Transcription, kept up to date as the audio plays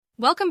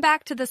Welcome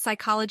back to the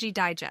Psychology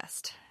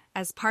Digest.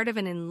 As part of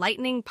an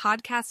enlightening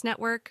podcast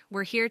network,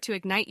 we're here to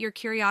ignite your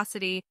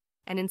curiosity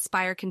and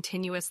inspire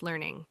continuous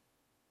learning.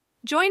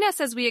 Join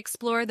us as we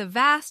explore the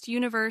vast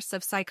universe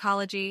of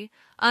psychology,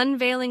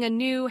 unveiling a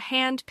new,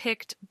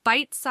 hand-picked,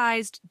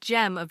 bite-sized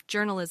gem of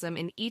journalism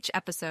in each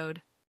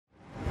episode.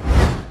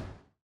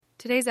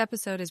 Today's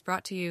episode is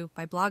brought to you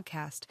by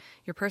Blogcast,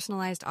 your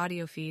personalized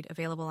audio feed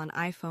available on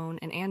iPhone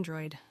and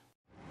Android.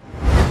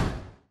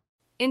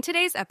 In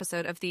today's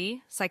episode of the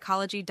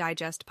Psychology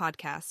Digest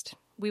podcast,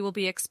 we will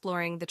be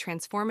exploring the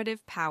transformative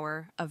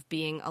power of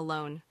being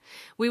alone.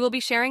 We will be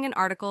sharing an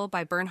article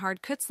by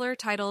Bernhard Kutzler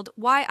titled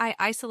Why I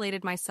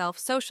Isolated Myself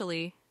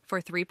Socially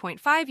for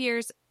 3.5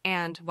 Years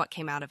and What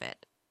Came Out of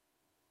It.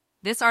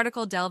 This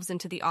article delves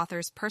into the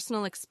author's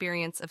personal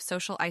experience of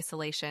social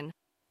isolation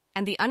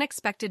and the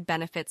unexpected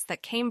benefits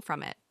that came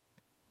from it.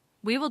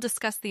 We will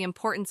discuss the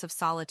importance of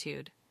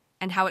solitude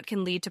and how it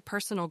can lead to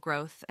personal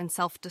growth and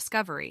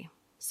self-discovery.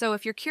 So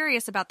if you're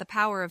curious about the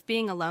power of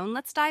being alone,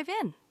 let's dive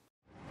in.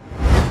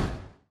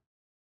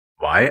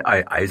 Why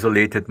I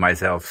isolated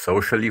myself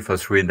socially for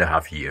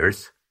 3.5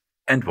 years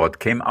and what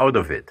came out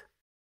of it.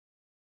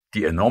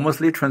 The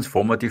enormously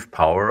transformative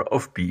power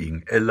of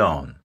being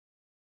alone.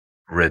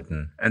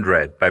 Written and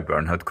read by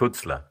Bernhard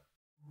Kutzler.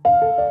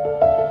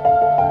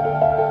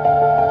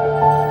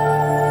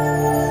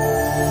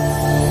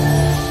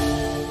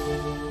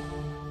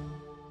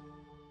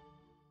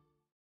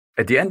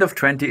 At the end of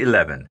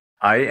 2011,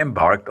 I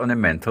embarked on a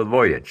mental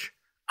voyage.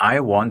 I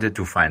wanted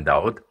to find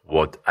out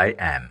what I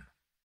am.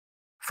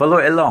 Follow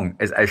along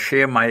as I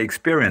share my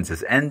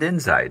experiences and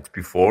insights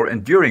before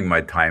and during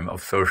my time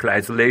of social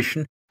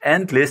isolation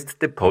and list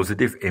the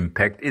positive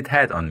impact it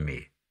had on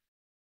me.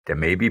 There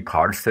may be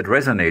parts that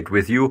resonate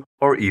with you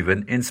or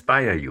even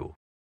inspire you.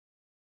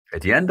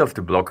 At the end of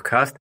the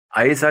blogcast,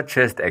 I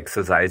suggest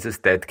exercises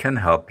that can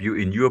help you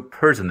in your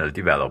personal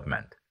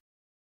development.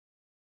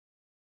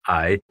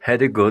 I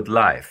had a good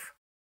life.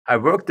 I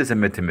worked as a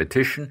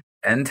mathematician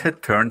and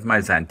had turned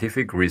my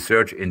scientific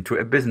research into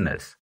a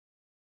business.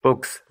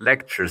 Books,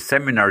 lectures,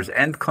 seminars,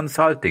 and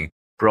consulting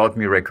brought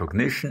me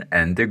recognition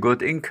and a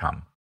good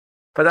income.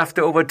 But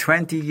after over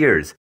 20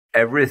 years,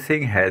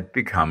 everything had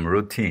become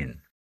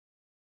routine.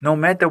 No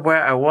matter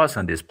where I was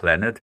on this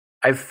planet,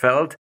 I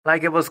felt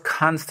like I was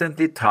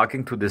constantly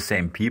talking to the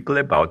same people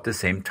about the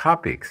same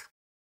topics.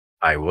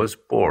 I was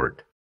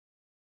bored.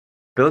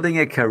 Building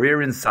a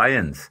career in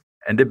science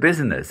and a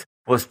business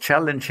was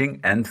challenging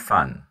and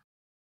fun.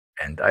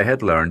 And I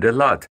had learned a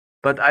lot,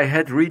 but I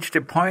had reached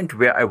a point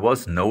where I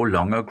was no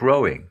longer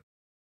growing.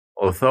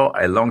 Although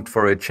I longed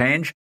for a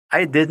change,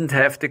 I didn't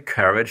have the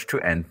courage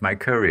to end my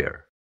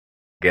career.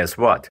 Guess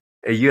what?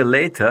 A year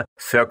later,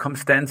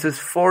 circumstances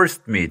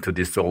forced me to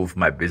dissolve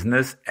my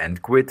business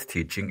and quit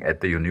teaching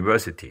at the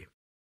university.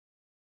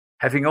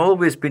 Having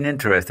always been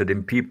interested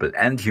in people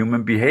and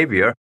human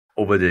behavior,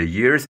 over the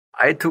years,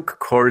 I took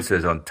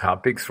courses on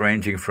topics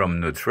ranging from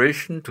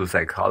nutrition to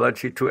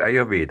psychology to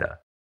Ayurveda.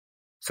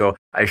 So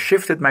I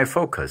shifted my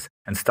focus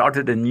and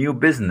started a new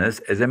business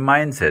as a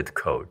mindset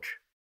coach.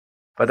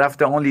 But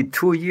after only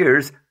 2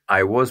 years,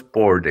 I was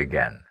bored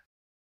again.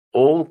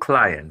 All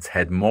clients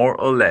had more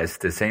or less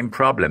the same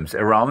problems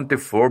around the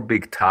 4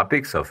 big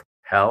topics of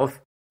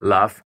health,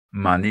 love,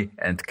 money,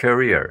 and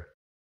career.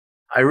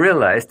 I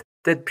realized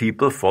that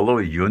people follow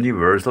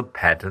universal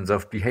patterns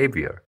of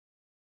behavior.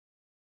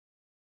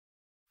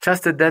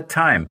 Just at that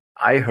time,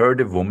 I heard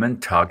a woman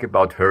talk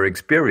about her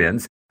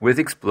experience with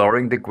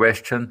exploring the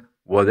question,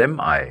 what am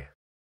I?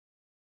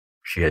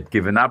 She had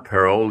given up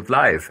her old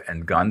life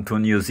and gone to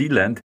New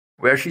Zealand,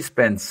 where she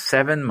spent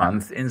 7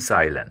 months in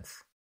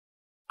silence.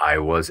 I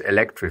was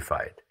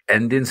electrified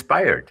and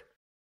inspired.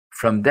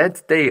 From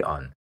that day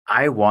on,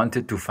 I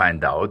wanted to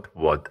find out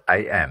what I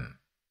am.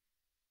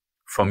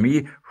 For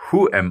me,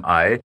 who am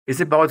I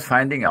is about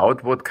finding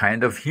out what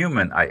kind of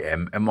human I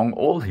am among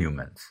all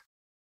humans.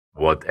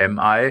 What am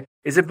I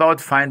is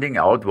about finding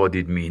out what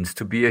it means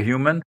to be a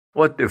human,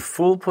 what the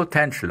full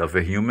potential of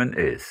a human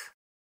is.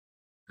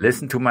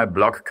 Listen to my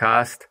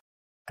blogcast,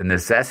 The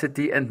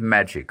Necessity and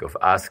Magic of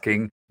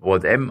Asking,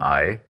 What Am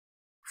I?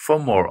 For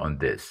more on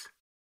this.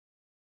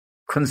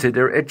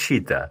 Consider a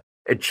cheetah.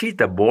 A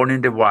cheetah born in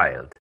the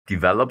wild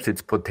develops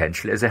its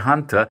potential as a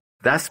hunter,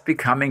 thus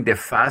becoming the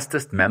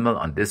fastest mammal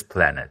on this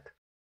planet.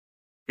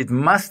 It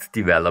must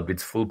develop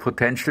its full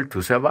potential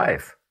to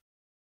survive.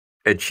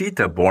 A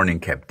cheetah born in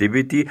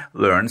captivity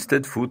learns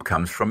that food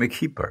comes from a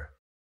keeper.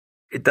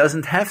 It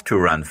doesn't have to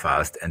run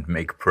fast and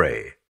make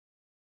prey.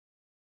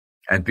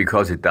 And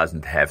because it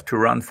doesn't have to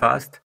run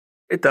fast,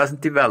 it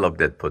doesn't develop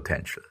that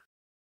potential.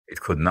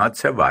 It could not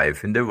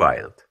survive in the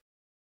wild.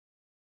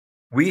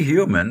 We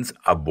humans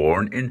are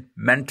born in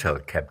mental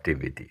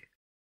captivity.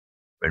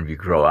 When we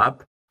grow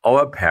up,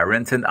 our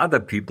parents and other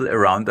people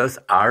around us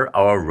are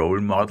our role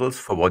models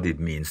for what it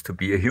means to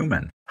be a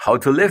human, how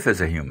to live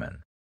as a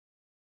human.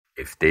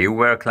 If they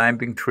were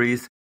climbing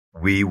trees,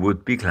 we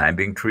would be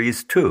climbing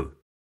trees too.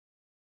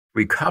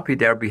 We copy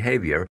their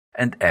behavior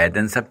and add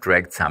and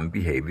subtract some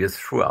behaviors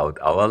throughout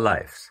our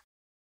lives.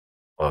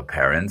 Our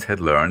parents had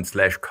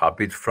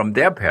learned/copied from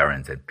their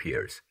parents and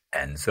peers,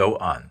 and so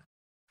on.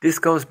 This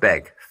goes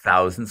back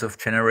thousands of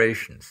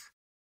generations.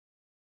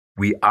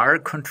 We are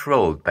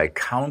controlled by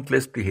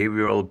countless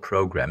behavioral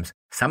programs,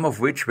 some of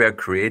which were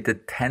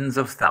created tens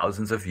of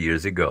thousands of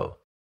years ago.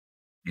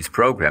 These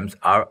programs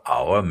are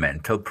our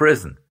mental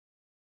prison.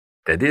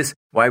 That is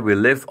why we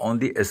live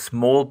only a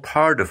small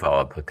part of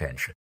our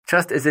potential,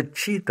 just as a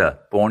cheetah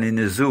born in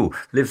a zoo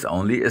lives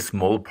only a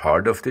small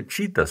part of the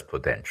cheetah's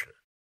potential.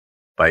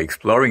 By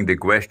exploring the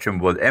question,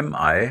 what am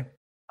I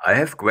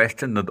have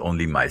questioned not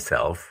only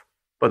myself,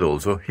 but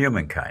also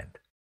humankind.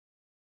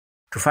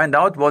 To find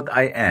out what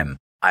I am,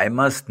 I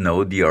must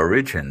know the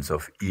origins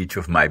of each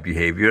of my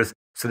behaviors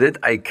so that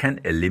I can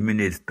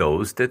eliminate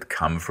those that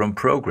come from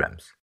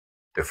programs.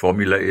 The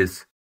formula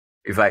is,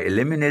 if I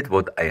eliminate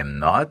what I am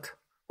not,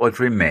 what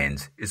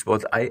remains is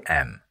what I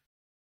am.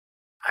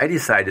 I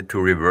decided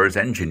to reverse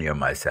engineer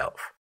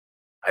myself.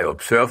 I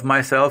observe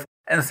myself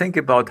and think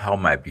about how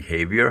my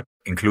behavior,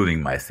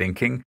 including my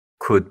thinking,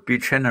 could be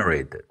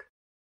generated.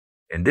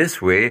 In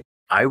this way,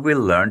 I will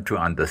learn to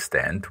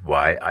understand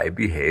why I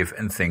behave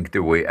and think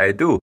the way I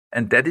do,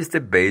 and that is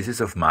the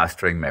basis of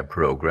mastering my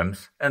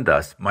programs and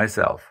thus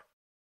myself.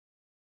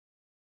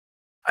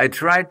 I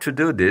tried to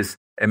do this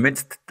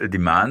amidst the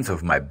demands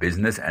of my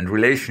business and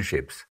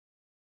relationships,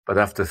 but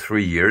after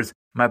 3 years,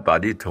 my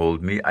body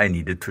told me I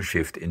needed to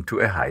shift into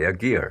a higher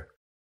gear.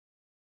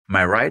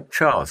 My right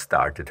jaw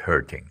started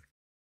hurting.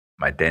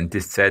 My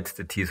dentist said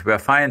the teeth were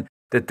fine,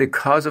 that the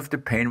cause of the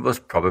pain was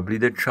probably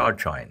the jaw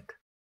joint.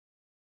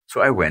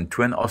 So I went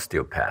to an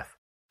osteopath,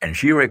 and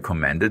she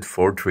recommended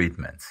 4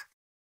 treatments.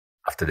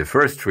 After the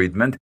first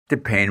treatment, the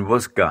pain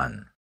was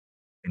gone.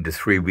 In the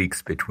 3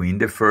 weeks between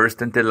the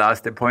first and the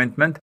last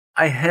appointment,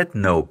 I had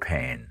no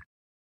pain.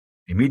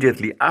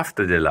 Immediately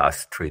after the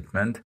last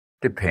treatment,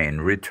 the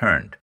pain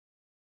returned.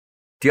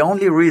 The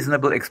only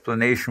reasonable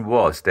explanation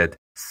was that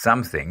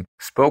something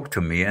spoke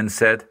to me and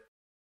said,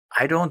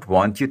 I don't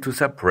want you to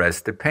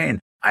suppress the pain.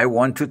 I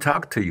want to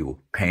talk to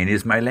you. Pain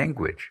is my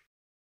language.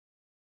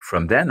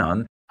 From then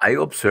on, I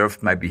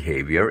observed my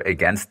behavior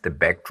against the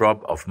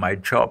backdrop of my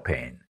jaw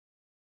pain.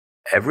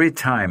 Every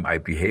time I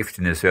behaved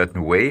in a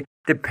certain way,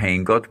 the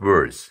pain got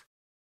worse.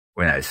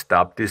 When I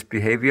stopped this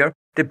behavior,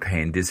 the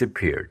pain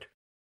disappeared.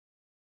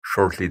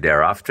 Shortly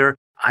thereafter,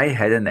 I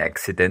had an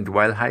accident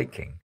while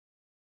hiking.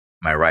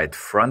 My right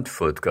front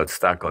foot got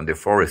stuck on the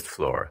forest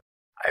floor.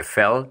 I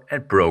fell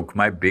and broke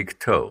my big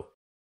toe.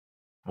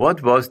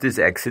 What was this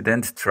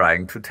accident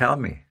trying to tell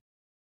me?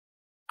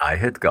 I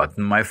had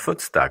gotten my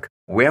foot stuck.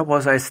 Where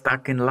was I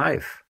stuck in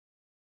life?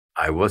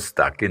 I was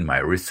stuck in my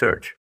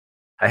research.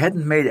 I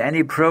hadn't made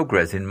any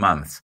progress in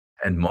months,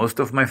 and most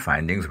of my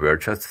findings were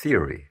just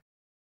theory.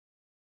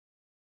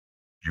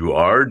 You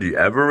are the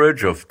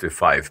average of the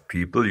 5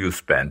 people you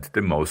spend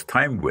the most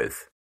time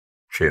with.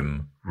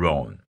 Jim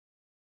Rohn.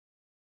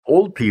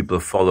 All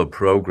people follow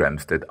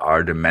programs that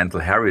are the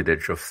mental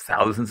heritage of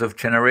thousands of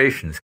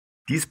generations.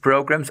 These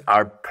programs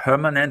are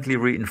permanently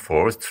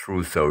reinforced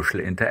through social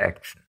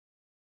interaction.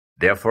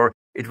 Therefore,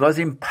 it was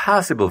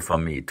impossible for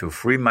me to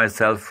free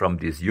myself from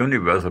these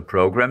universal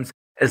programs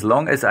as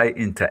long as I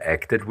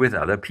interacted with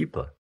other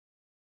people.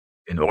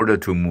 In order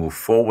to move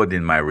forward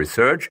in my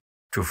research,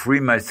 to free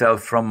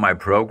myself from my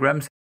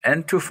programs,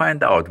 and to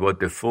find out what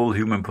the full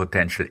human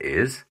potential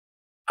is,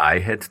 I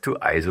had to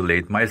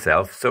isolate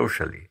myself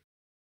socially.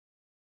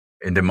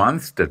 In the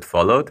months that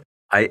followed,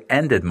 I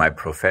ended my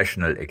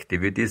professional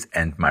activities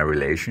and my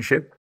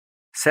relationship,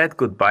 said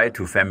goodbye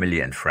to family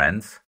and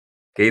friends,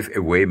 gave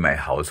away my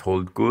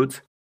household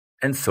goods,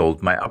 and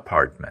sold my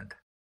apartment.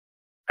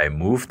 I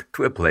moved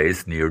to a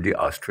place near the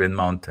Austrian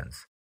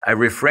mountains. I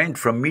refrained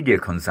from media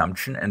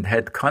consumption and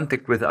had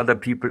contact with other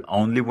people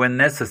only when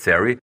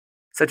necessary,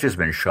 such as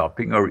when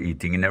shopping or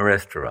eating in a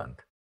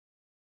restaurant.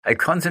 I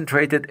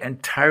concentrated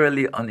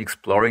entirely on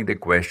exploring the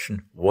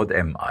question, what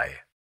am I?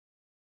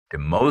 The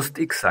most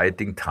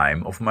exciting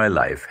time of my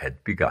life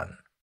had begun.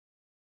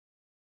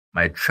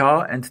 My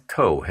jaw and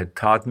toe had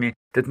taught me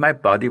that my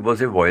body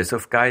was a voice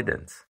of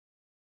guidance.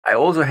 I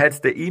also had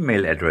the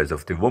email address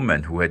of the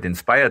woman who had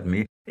inspired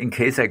me in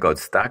case I got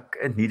stuck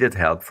and needed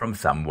help from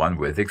someone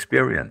with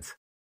experience.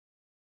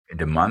 In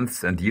the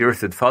months and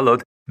years that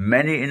followed,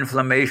 many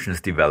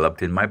inflammations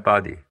developed in my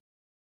body.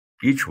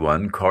 Each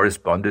one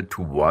corresponded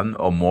to one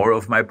or more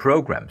of my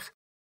programs.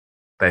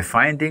 By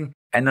finding,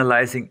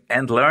 analyzing,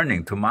 and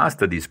learning to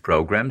master these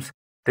programs,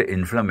 the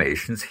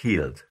inflammations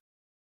healed.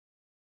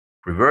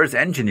 Reverse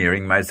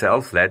engineering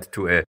myself led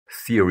to a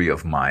theory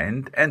of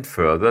mind and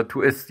further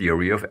to a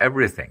theory of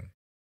everything.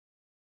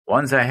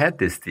 Once I had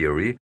this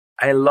theory,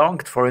 I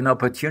longed for an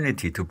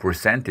opportunity to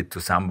present it to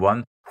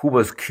someone who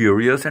was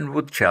curious and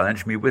would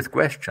challenge me with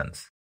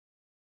questions.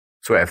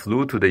 So I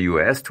flew to the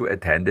US to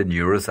attend a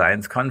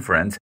neuroscience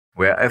conference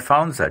where I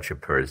found such a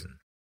person.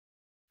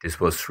 This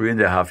was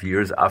 3.5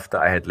 years after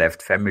I had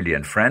left family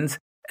and friends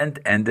and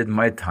ended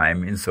my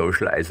time in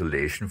social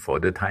isolation for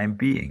the time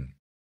being.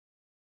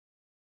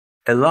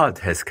 A lot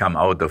has come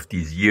out of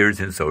these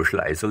years in social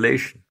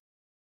isolation.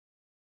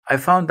 I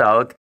found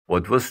out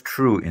what was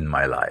true in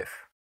my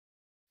life.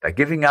 By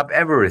giving up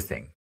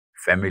everything,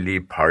 family,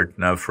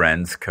 partner,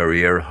 friends,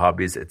 career,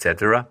 hobbies,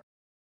 etc.,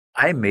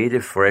 I made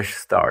a fresh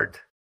start,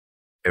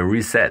 a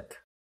reset.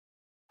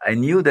 I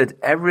knew that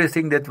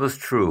everything that was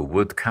true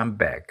would come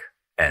back,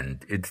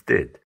 and it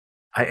did.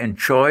 I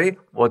enjoy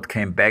what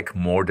came back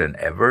more than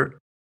ever,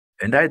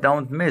 and I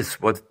don't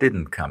miss what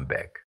didn't come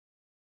back.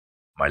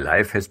 My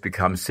life has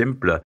become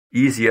simpler,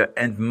 easier,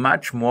 and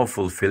much more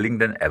fulfilling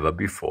than ever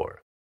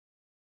before.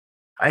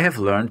 I have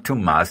learned to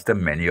master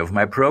many of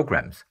my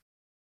programs.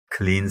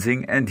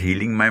 Cleansing and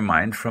healing my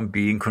mind from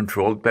being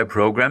controlled by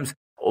programs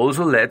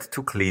also led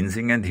to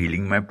cleansing and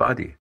healing my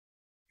body.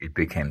 It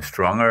became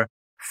stronger,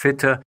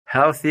 fitter,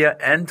 healthier,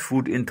 and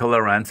food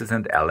intolerances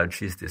and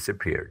allergies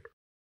disappeared.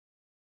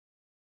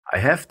 I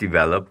have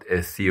developed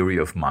a theory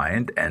of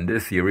mind and a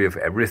theory of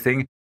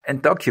everything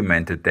and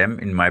documented them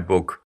in my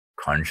book,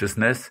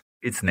 Consciousness,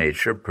 Its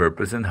Nature,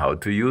 Purpose, and How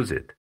to Use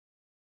It.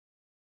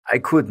 I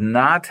could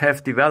not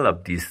have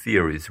developed these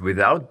theories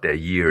without their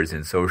years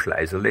in social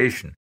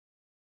isolation.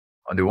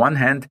 On the one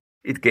hand,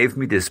 it gave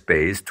me the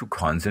space to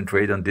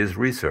concentrate on this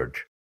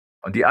research.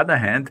 On the other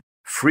hand,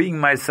 freeing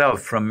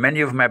myself from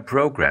many of my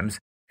programs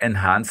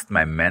enhanced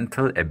my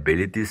mental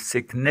abilities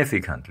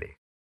significantly.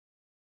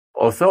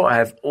 Although I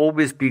have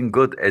always been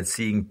good at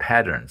seeing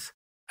patterns,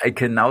 I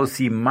can now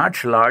see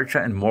much larger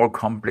and more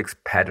complex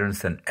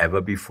patterns than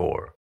ever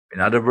before. In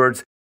other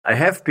words, I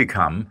have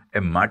become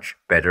a much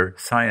better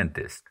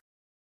scientist.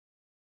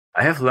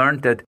 I have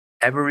learned that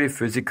every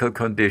physical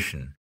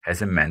condition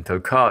has a mental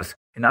cause.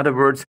 In other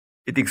words,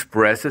 it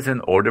expresses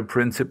an order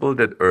principle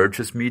that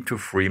urges me to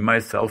free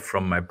myself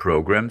from my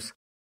programs,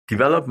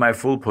 develop my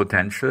full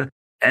potential,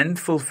 and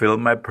fulfill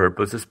my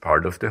purpose as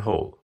part of the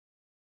whole.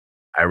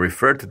 I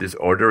refer to this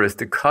order as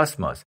the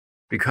cosmos,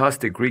 because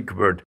the Greek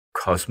word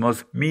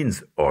cosmos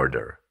means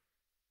order.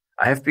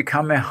 I have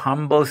become a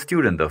humble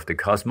student of the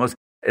cosmos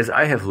as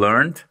I have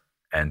learned,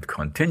 and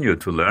continue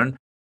to learn,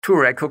 to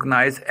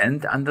recognize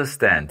and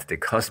understand the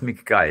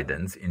cosmic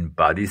guidance in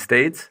body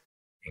states,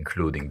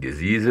 including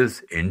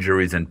diseases,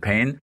 injuries and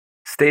pain,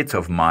 states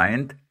of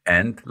mind,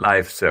 and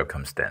life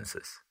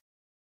circumstances.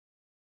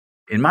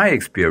 In my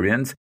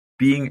experience,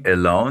 being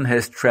alone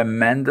has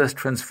tremendous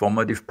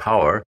transformative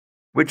power,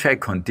 which I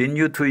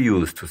continue to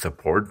use to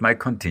support my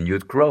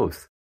continued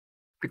growth,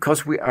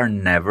 because we are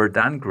never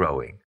done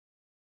growing.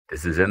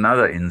 This is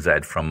another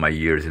insight from my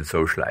years in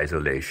social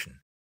isolation.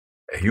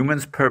 A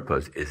human's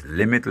purpose is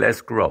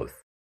limitless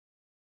growth.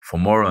 For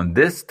more on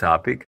this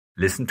topic,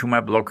 listen to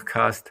my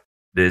blogcast,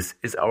 This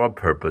is Our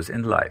Purpose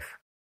in Life.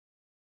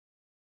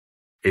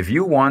 If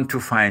you want to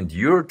find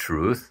your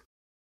truth,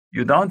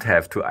 you don't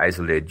have to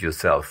isolate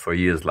yourself for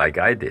years like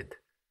I did.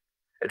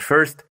 At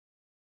first,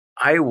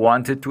 I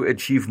wanted to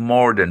achieve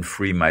more than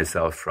free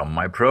myself from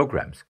my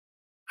programs.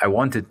 I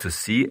wanted to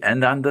see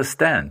and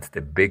understand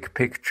the big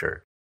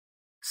picture.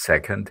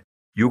 Second,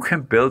 you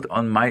can build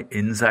on my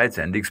insights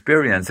and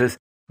experiences,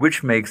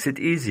 which makes it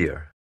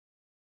easier.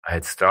 I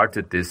had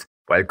started this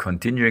while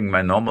continuing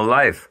my normal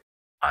life,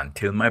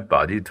 until my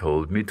body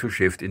told me to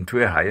shift into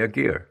a higher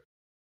gear.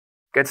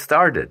 Get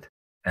started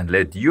and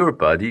let your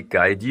body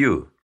guide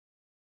you.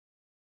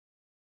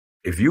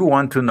 If you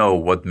want to know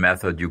what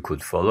method you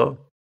could follow,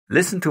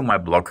 listen to my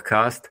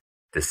blogcast,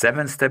 The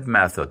 7-Step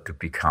Method to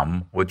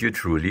Become What You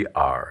Truly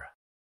Are.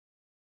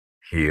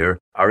 Here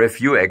are a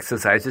few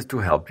exercises to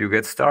help you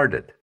get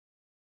started.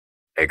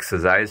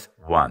 Exercise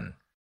 1.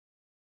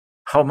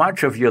 How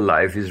much of your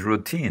life is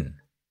routine?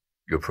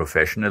 Your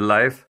professional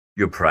life?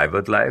 Your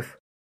private life?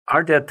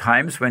 Are there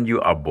times when you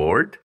are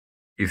bored?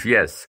 If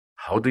yes,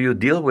 how do you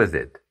deal with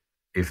it?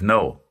 If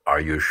no,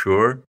 are you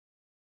sure?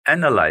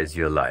 Analyze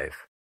your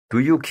life. Do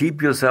you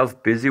keep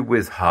yourself busy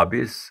with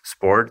hobbies,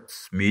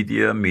 sports,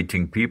 media,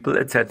 meeting people,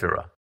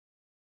 etc.?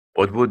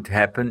 What would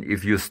happen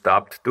if you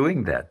stopped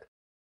doing that?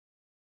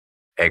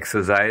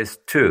 Exercise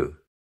 2.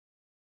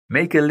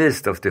 Make a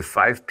list of the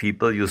 5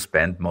 people you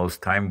spend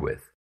most time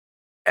with.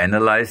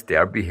 Analyze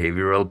their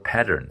behavioral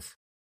patterns.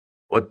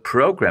 What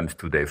programs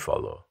do they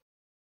follow?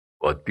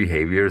 What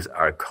behaviors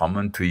are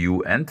common to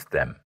you and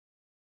them?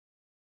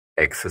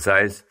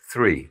 Exercise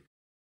 3.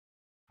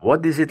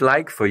 What is it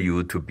like for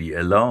you to be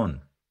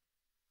alone?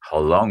 How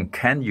long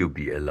can you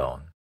be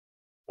alone?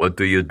 What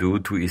do you do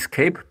to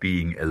escape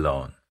being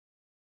alone?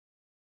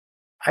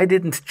 I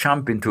didn't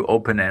jump into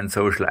open-end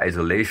social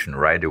isolation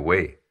right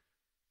away.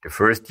 The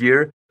first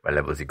year, while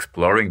I was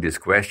exploring this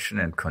question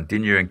and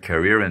continuing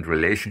career and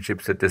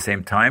relationships at the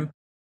same time,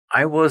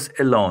 I was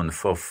alone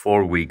for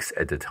 4 weeks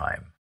at a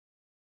time.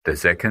 The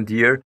second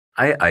year,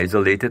 I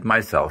isolated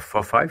myself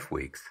for 5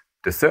 weeks.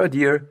 The third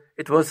year,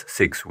 it was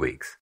 6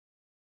 weeks.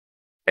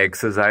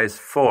 Exercise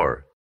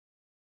 4.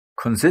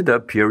 Consider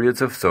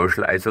periods of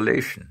social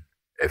isolation,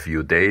 a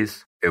few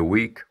days, a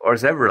week, or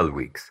several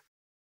weeks.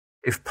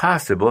 If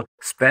possible,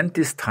 spend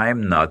this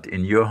time not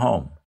in your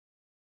home.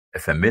 A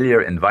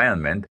familiar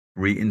environment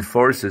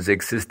reinforces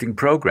existing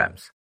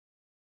programs.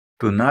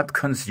 Do not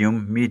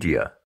consume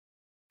media.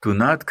 Do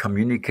not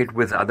communicate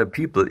with other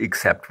people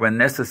except when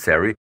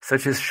necessary,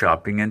 such as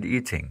shopping and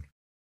eating.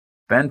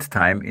 Spend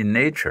time in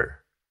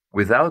nature,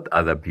 without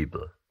other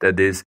people, that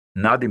is,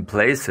 not in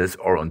places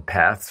or on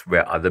paths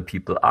where other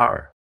people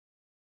are.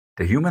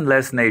 The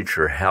human-less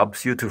nature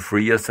helps you to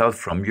free yourself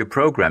from your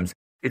programs.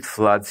 It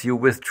floods you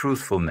with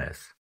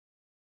truthfulness.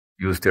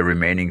 Use the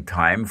remaining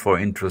time for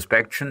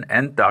introspection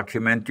and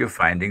document your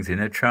findings in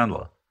a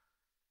journal.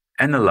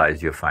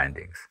 Analyze your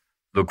findings.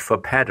 Look for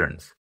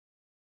patterns.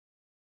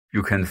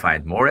 You can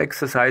find more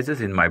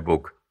exercises in my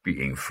book,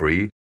 Being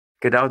Free,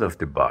 Get Out of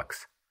the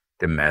Box,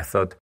 the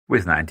method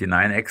with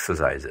 99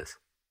 exercises.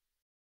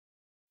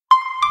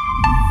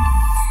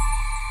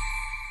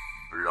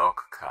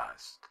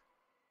 Blogcast.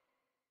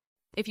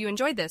 If you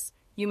enjoyed this,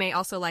 you may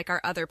also like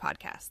our other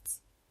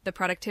podcasts: the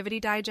Productivity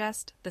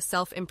Digest, the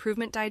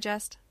Self-Improvement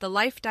Digest, the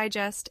Life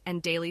Digest,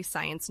 and Daily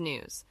Science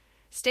News.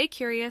 Stay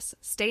curious,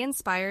 stay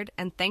inspired,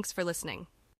 and thanks for listening.